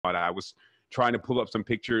I was trying to pull up some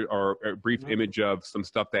picture or a brief image of some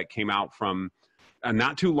stuff that came out from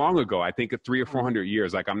not too long ago. I think 300 or 400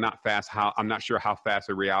 years. Like I'm not sure how fast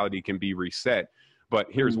a reality can be reset. But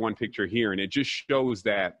here's one picture here, and it just shows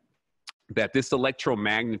that this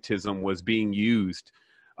electromagnetism was being used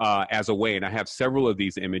as a way. And I have several of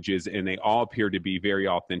these images, and they all appear to be very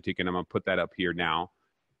authentic. And I'm gonna put that up here now,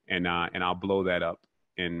 and I'll blow that up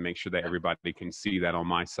and make sure that everybody can see that on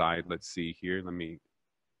my side. Let's see here. Let me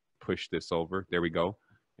push this over. There we go.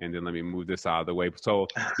 And then let me move this out of the way. So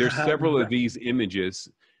there's several of these images,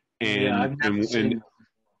 and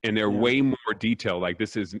they're way more detailed. Like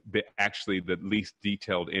this is actually the least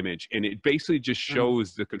detailed image, and it basically just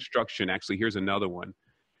shows the construction. Actually, here's another one,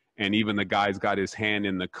 and even the guy's got his hand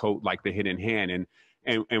in the coat, like the hidden hand.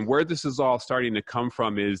 And where this is all starting to come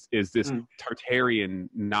from is this Tartarian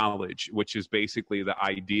knowledge, which is basically the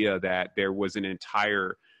idea that there was an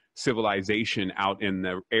entire civilization out in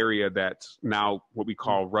the area that's now what we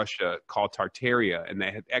call Russia, called Tartaria, and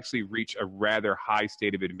they had actually reached a rather high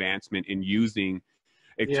state of advancement in using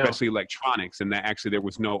especially electronics, and that actually there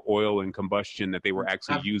was no oil and combustion, that they were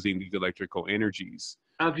actually using these electrical energies.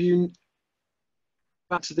 Have you,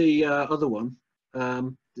 back to the other one,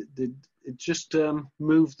 just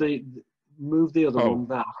move the other one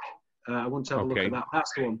back. I want to have a look at that.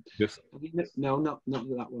 That's the one. No, not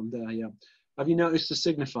that one there. Yeah. Have you noticed the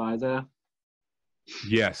signifier there?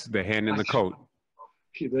 Yes, the hand in the coat.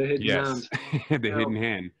 The hidden hand. The hidden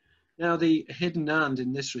hand. Now, the hidden hand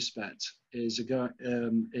in this respect is Yad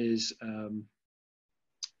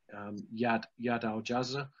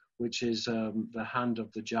al-Jazza, which is the hand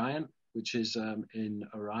of the giant, which is in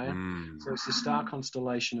Orion. So it's the star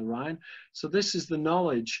constellation Orion. So this is the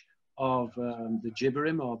knowledge of the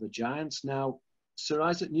Gibberim, or the giants. Now, Sir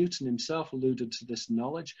Isaac Newton himself alluded to this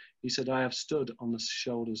knowledge. He said, I have stood on the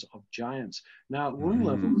shoulders of giants. Now, at one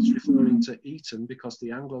level, it's referring to Eton, because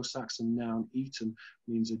the Anglo-Saxon noun Eton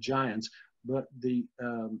means a giant, but the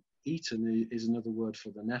Eton is another word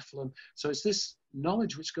for the Nephilim. So it's this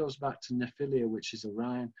knowledge which goes back to Nephilia, which is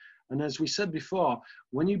Orion. And as we said before,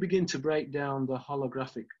 when you begin to break down the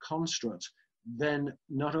holographic construct, then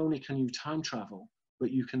not only can you time travel,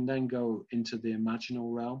 but you can then go into the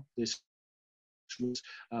imaginal realm, this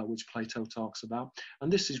which Plato talks about.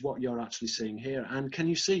 And this is what you're actually seeing here. And can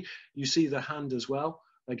you see the hand as well?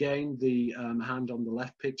 Again, the hand on the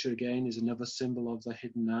left picture again is another symbol of the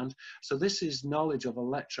hidden hand. So this is knowledge of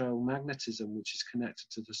electromagnetism, which is connected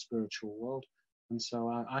to the spiritual world. And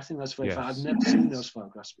so I think that's very fun. I've never seen those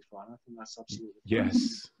photographs before, and I think that's absolutely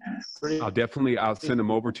I'll send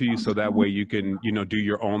them over to you, so that way you can do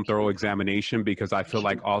your own thorough examination, because I feel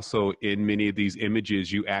like also in many of these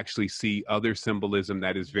images you actually see other symbolism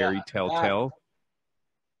that is very telltale.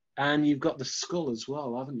 And you've got the skull as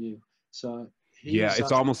well, haven't you? So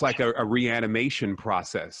it's almost like a reanimation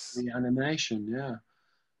process.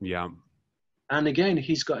 Yeah. And again,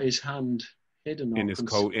 he's got his hand hidden in his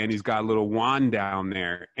coat, and he's got a little wand down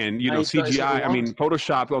there. And CGI, I mean,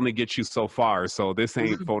 Photoshop only gets you so far, so this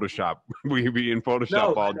ain't Photoshop. We be in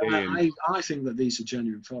Photoshop all day. I think that these are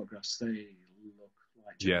genuine photographs. They look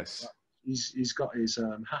like genuine. He's got his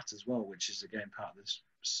hat as well, which is again part of this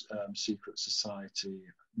secret society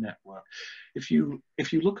network. If you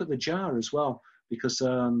look at the jar as well, because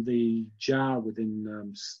the jar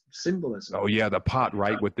within symbolism. Oh yeah, the pot,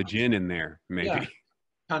 right, with the gin in there, maybe. Yeah.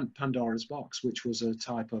 Pandora's box, which was a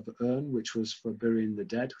type of urn, which was for burying the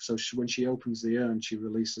dead. So when she opens the urn, she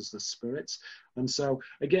releases the spirits. And so,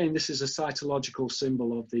 again, this is a cytological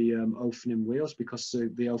symbol of the Ophanim wheels, because the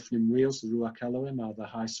Ophanim wheels, the Ruach Elohim, are the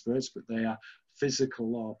high spirits, but they are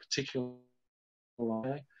physical or particular.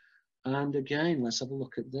 And again, let's have a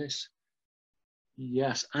look at this.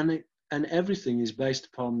 Yes, and everything is based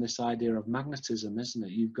upon this idea of magnetism, isn't it?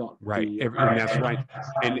 You've got and that's right.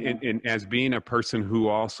 And as being a person who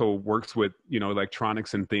also works with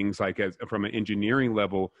electronics and things, like from an engineering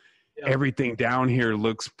level, everything down here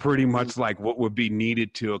looks pretty much like what would be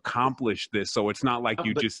needed to accomplish this. So it's not like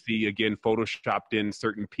you just see again photoshopped in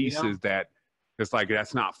certain pieces that it's like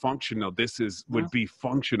that's not functional. This would be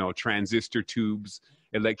functional. Transistor tubes,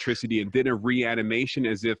 electricity, and then a reanimation,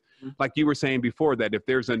 as if, like you were saying before, that if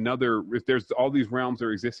there's all these realms that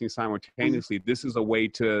are existing simultaneously, this is a way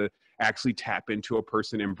to actually tap into a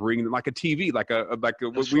person and bring them, like a TV, like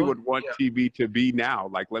what we would want TV to be now.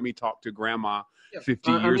 Like, let me talk to grandma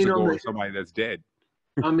 50 years ago, or somebody that's dead.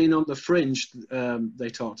 I mean, on the Fringe, they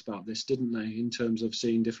talked about this, didn't they, in terms of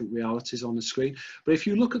seeing different realities on the screen. But if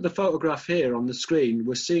you look at the photograph here on the screen,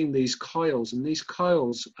 we're seeing these coils, and these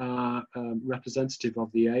coils are representative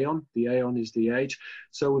of the aeon. The aeon is the age.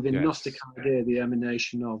 So within Gnostic idea, the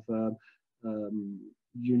emanation of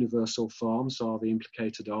universal forms or the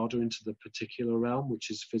implicated order into the particular realm, which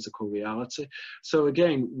is physical reality. So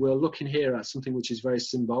again, we're looking here at something which is very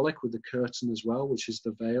symbolic with the curtain as well, which is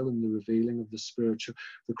the veil and the revealing of the spiritual,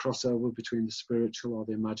 the crossover between the spiritual or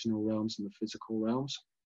the imaginal realms and the physical realms.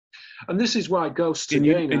 And this is why ghosts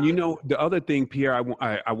again. And you know, the other thing, Pierre,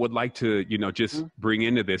 I would like to, you know, just bring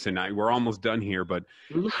into this, and we're almost done here, but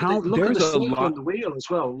look how at there's the a circle lot. and the wheel as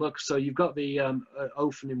well. Look, so you've got the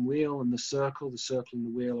opening wheel and the circle. The circle and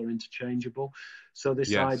the wheel are interchangeable. So this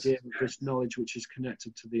Yes. idea of this knowledge which is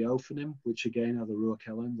connected to the opening, which again are the Ruach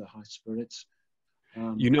Elohim, the high spirits.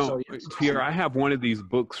 You know, So, yes, Pierre, I have one of these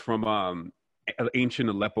books from ancient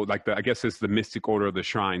Aleppo, like I guess it's the Mystic Order of the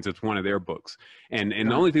Shrines. It's one of their books. And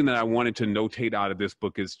the only thing that I wanted to notate out of this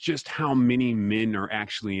book is just how many men are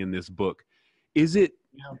actually in this book. Is it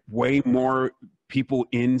way more people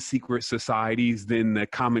in secret societies than the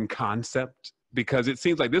common concept? Because it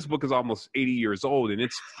seems like this book is almost 80 years old and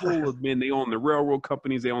it's full of men. They own the railroad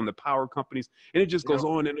companies, they own the power companies, and it just goes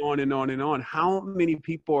on and on and on and on. How many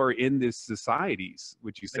people are in these societies,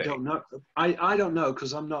 would you say? I don't know. I don't know,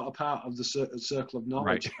 because I'm not a part of the circle of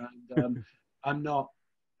knowledge. Right. And I'm not,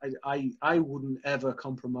 I wouldn't ever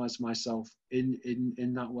compromise myself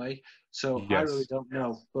in that way. So I really don't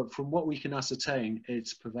know. But from what we can ascertain,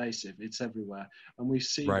 it's pervasive. It's everywhere. And we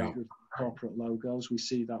see that with corporate logos. We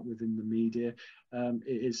see that within the media.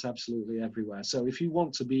 It's absolutely everywhere. So if you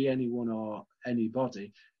want to be anyone or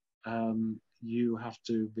anybody, you have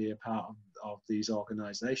to be a part of these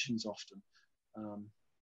organizations often.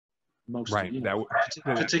 Most right. you know,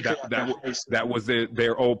 That was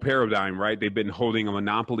their old paradigm, right? They've been holding a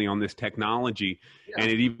monopoly on this technology, and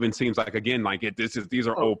it even seems like, again, like these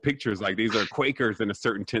are old pictures, like these are Quakers in a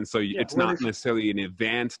certain sense. So it's not necessarily an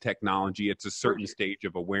advanced technology; it's a certain stage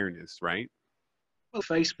of awareness, right? Well,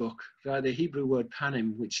 Facebook, the Hebrew word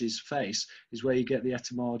panim, which is face, is where you get the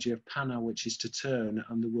etymology of pana, which is to turn,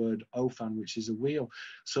 and the word ophan, which is a wheel.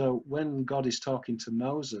 So when God is talking to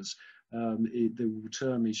Moses, the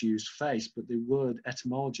term is used face, but the word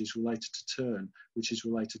etymology is related to turn, which is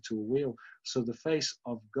related to a wheel. So the face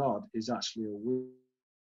of God is actually a wheel.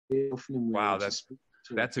 Wow,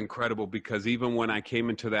 that's incredible, because even when I came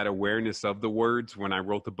into that awareness of the words, when I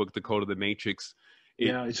wrote the book, The Code of the Matrix,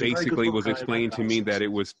 it basically was explained to me that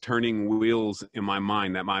it was turning wheels in my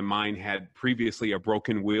mind, that my mind had previously a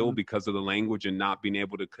broken wheel because of the language and not being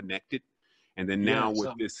able to connect it. And then now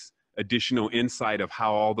with this additional insight of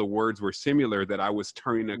how all the words were similar, that I was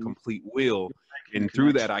turning a complete wheel. And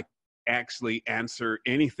through that, I actually answer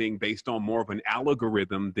anything based on more of an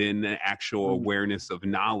algorithm than the actual awareness of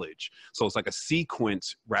knowledge. So it's like a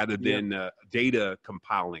sequence rather than data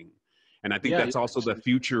compiling. And I think that's also the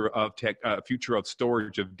future of future of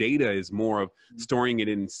storage of data, is more of storing it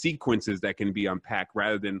in sequences that can be unpacked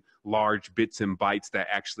rather than large bits and bytes that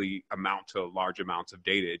actually amount to large amounts of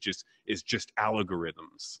data. It just is just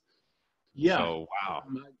algorithms. Yeah. So, wow.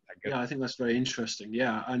 I think that's very interesting.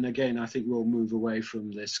 Yeah. And again, I think we'll move away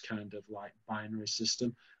from this kind of like binary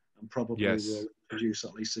system, and probably will introduce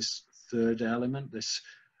at least this third element, this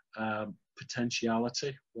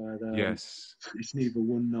potentiality, where it's neither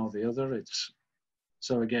one nor the other. It's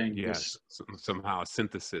so again, somehow a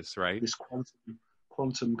synthesis, right? This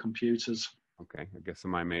quantum computers. Okay, I guess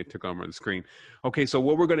somebody may have took over the screen. Okay, so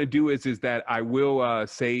what we're going to do is that I will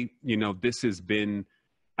say, you know, this has been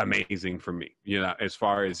amazing for me, you know, as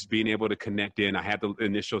far as being able to connect in. I had the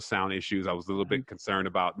initial sound issues. I was a little bit concerned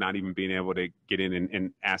about not even being able to get in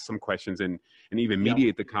and ask some questions and even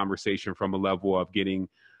mediate the conversation from a level of getting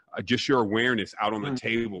just your awareness out on the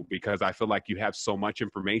table, because I feel like you have so much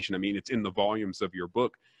information. I mean, it's in the volumes of your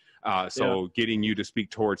book. So getting you to speak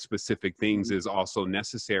towards specific things is also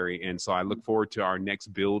necessary. And so I look forward to our next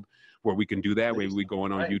build where we can do that. Maybe we go on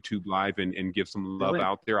YouTube Live and give some love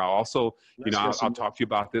out there. I'll also, you know, I'll talk to you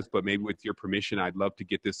about this, but maybe with your permission, I'd love to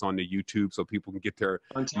get this on the YouTube so people can get their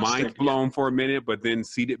minds blown for a minute, but then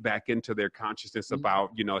seed it back into their consciousness about,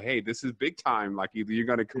 you know, hey, this is big time. Like either you're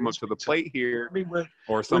going to come up to the plate here,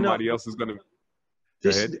 or somebody else is going to.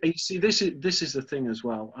 You see, this is the thing as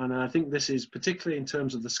well, and I think this is particularly in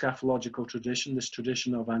terms of the scaphological tradition, this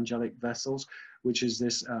tradition of angelic vessels, which is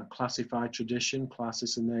this classified tradition,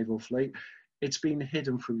 classis and naval fleet. It's been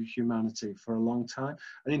hidden from humanity for a long time.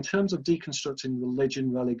 And in terms of deconstructing religion,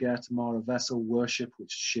 relegatum, or a vessel worship,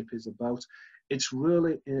 which ship is a boat, it's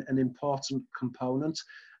really an important component.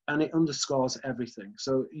 And it underscores everything.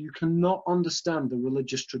 So you cannot understand the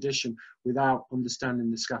religious tradition without understanding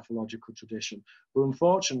the scaphological tradition. But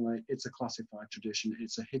unfortunately, it's a classified tradition.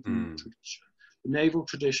 It's a hidden tradition. The naval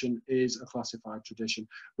tradition is a classified tradition,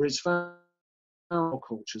 but it's found in all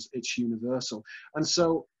cultures. It's universal. And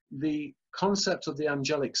so the concept of the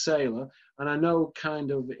angelic sailor, and I know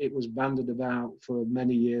kind of it was bandied about for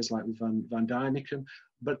many years, like with Van Duyniken,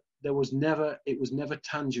 but it was never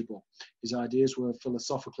tangible. His ideas were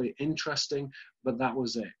philosophically interesting, but that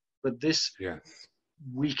was it. But this, yes,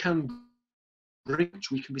 we can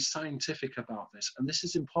be scientific about this, and this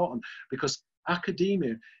is important because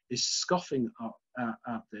academia is scoffing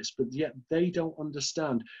at this, but yet they don't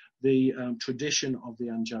understand the tradition of the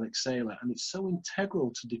angelic sailor, and it's so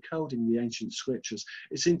integral to decoding the ancient scriptures.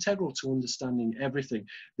 It's integral to understanding everything,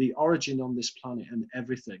 the origin on this planet and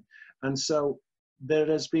everything. And so there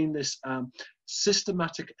has been this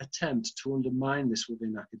systematic attempt to undermine this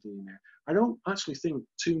within academia. I don't actually think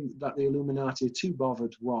that the Illuminati are too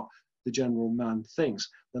bothered what the general man thinks.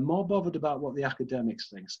 They're more bothered about what the academics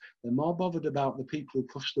thinks. They're more bothered about the people who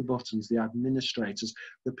push the buttons, the administrators,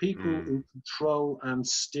 the people who control and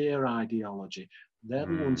steer ideology. They're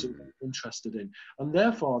the ones that we're interested in. And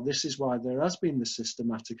therefore, this is why there has been the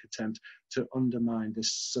systematic attempt to undermine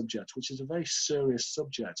this subject, which is a very serious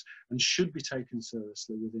subject and should be taken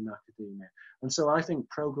seriously within academia. And so I think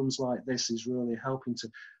programs like this is really helping to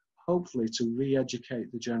hopefully to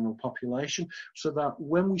re-educate the general population, so that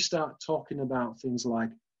when we start talking about things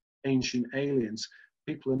like ancient aliens,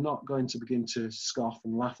 people are not going to begin to scoff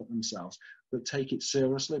and laugh at themselves, but take it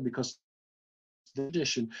seriously, because the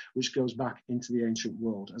tradition which goes back into the ancient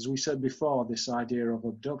world. As we said before, this idea of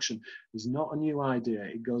abduction is not a new idea.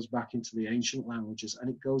 It goes back into the ancient languages, and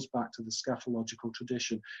it goes back to the Skaphological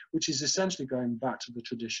tradition, which is essentially going back to the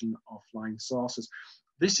tradition of flying saucers.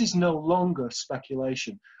 This is no longer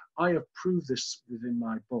speculation. I have proved this within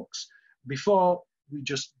my books. Before, we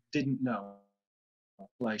just didn't know,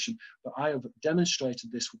 but I have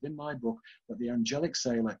demonstrated this within my book, that the angelic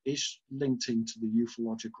sailor is linked into the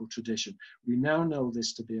ufological tradition. We now know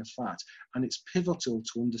this to be a fact, and it's pivotal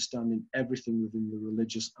to understanding everything within the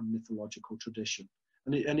religious and mythological tradition.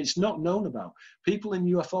 And it's not known about. People in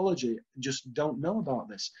ufology just don't know about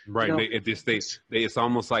this. Right. You know, it's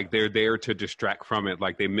almost like they're there to distract from it.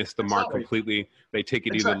 Like they miss the mark completely. They take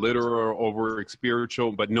it either literal or over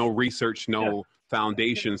spiritual, but no research, no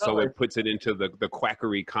foundation. So it puts it into the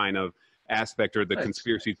quackery kind of aspect, or the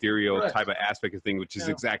conspiracy theory type of aspect of thing, which is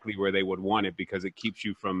exactly where they would want it, because it keeps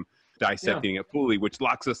you from dissecting it fully, which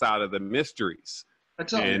locks us out of the mysteries.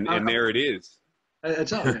 And there it is.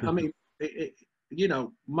 Exactly. I mean, you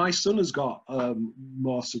know, my son has got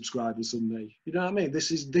more subscribers than me. You know what I mean?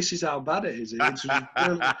 This is how bad it is. It's really,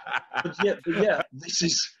 but yeah, this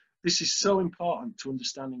is so important to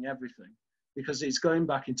understanding everything, because it's going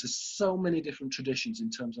back into so many different traditions in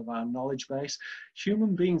terms of our knowledge base.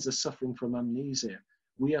 Human beings are suffering from amnesia.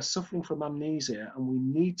 We are suffering from amnesia, and we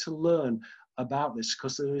need to learn about this,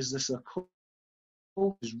 because there is this occult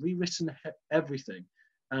has rewritten everything.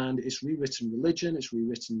 And it's rewritten religion, it's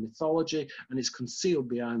rewritten mythology, and it's concealed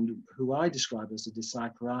behind who I describe as the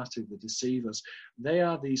Disciperati, the deceivers. They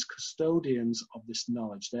are these custodians of this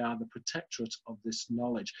knowledge. They are the protectorate of this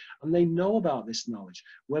knowledge. And they know about this knowledge.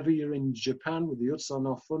 Whether you're in Japan with the Utsu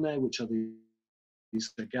no Fune, which are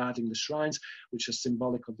these guarding the shrines, which are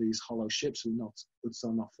symbolic of these hollow ships, and not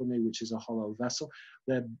Utsu no Fune, which is a hollow vessel.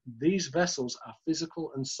 These vessels are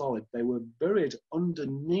physical and solid. They were buried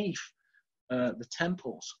underneath the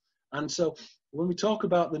temples. And so when we talk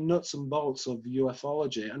about the nuts and bolts of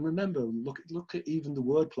ufology, and remember, look at even the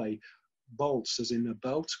wordplay, bolts as in a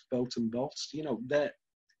boat and bolts, you know, they're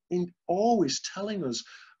always telling us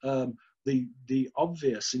the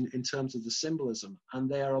obvious in terms of the symbolism, and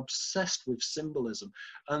they are obsessed with symbolism.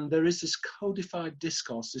 And there is this codified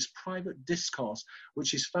discourse, this private discourse,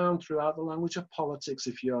 which is found throughout the language of politics.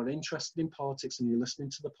 If you're interested in politics and you're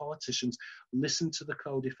listening to the politicians, listen to the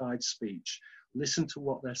codified speech. Listen to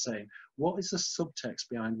what they're saying. What is the subtext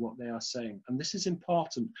behind what they are saying? And this is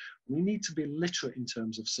important. We need to be literate in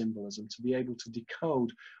terms of symbolism to be able to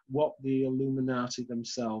decode what the Illuminati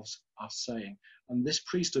themselves are saying. And this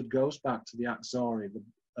priesthood goes back to the Akzari,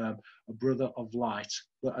 a brother of light.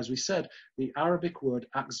 But as we said, the Arabic word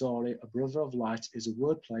Akzari, a brother of light, is a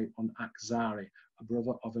wordplay on Akzari, a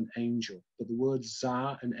brother of an angel. But the word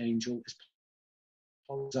Zar, an angel, is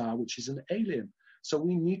Zar, which is an alien. So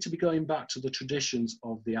we need to be going back to the traditions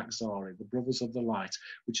of the Akzari, the brothers of the light,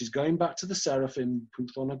 which is going back to the Seraphim,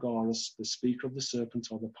 Puthronagoras, the speaker of the serpent,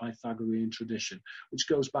 or the Pythagorean tradition, which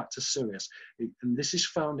goes back to Sirius. And this is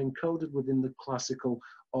found encoded within the classical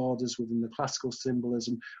orders, within the classical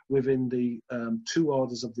symbolism, within the two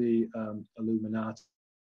orders of the Illuminati,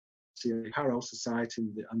 the Harrow Society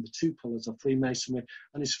and the two pillars of Freemasonry,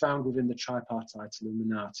 and is found within the tripartite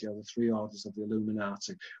Illuminati, or the three orders of the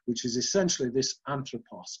Illuminati, which is essentially this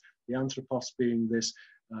anthropos, the anthropos being this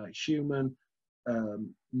human,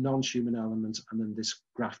 non-human element, and then this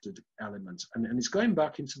grafted element. And it's going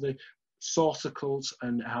back into the saucer cults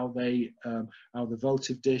and how they how the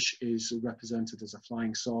votive dish is represented as a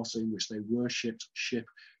flying saucer in which they worshipped ship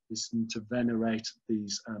is to venerate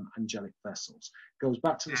these angelic vessels. It goes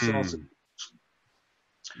back to the saucer.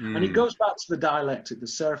 And it goes back to the dialectic, the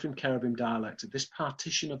seraphim cherubim dialectic, this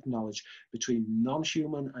partition of knowledge between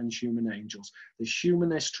non-human and human angels, this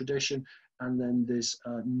humanist tradition and then this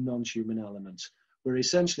non-human element, where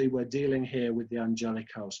essentially we're dealing here with the angelic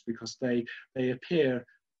host, because they appear,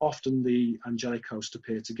 often the angelic host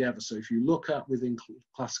appear together. So if you look at within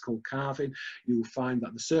classical carving, you'll find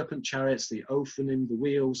that the serpent chariots, the ophanim, the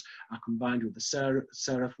wheels are combined with the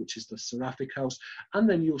seraph, which is the seraphic host. And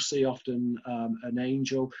then you'll see often an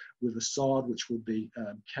angel with a sword, which would be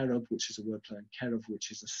cherub, which is a wordplay, and cherub, which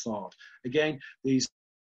is a sword. Again, these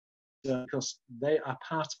because they are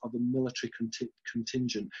part of the military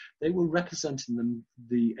contingent. They were representing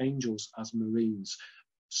the angels as marines,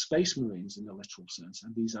 space marines in a literal sense,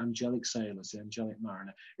 and these angelic sailors, the angelic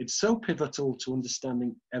mariner. It's so pivotal to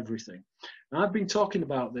understanding everything. And I've been talking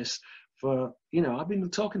about this for, I've been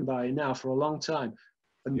talking about it now for a long time,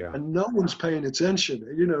 and, and no one's paying attention.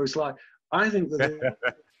 It's like, I think that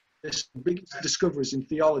this biggest discoveries in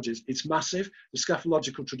theology, it's massive, the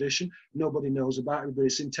Skaphological tradition, nobody knows about it, but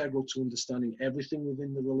it's integral to understanding everything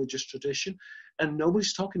within the religious tradition, and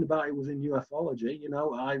nobody's talking about it within ufology.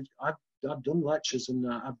 I've done lectures and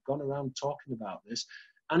I've gone around talking about this,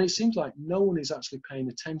 and it seems like no one is actually paying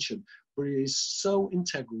attention, but it is so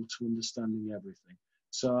integral to understanding everything.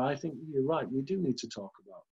 So I think you're right, we do need to talk about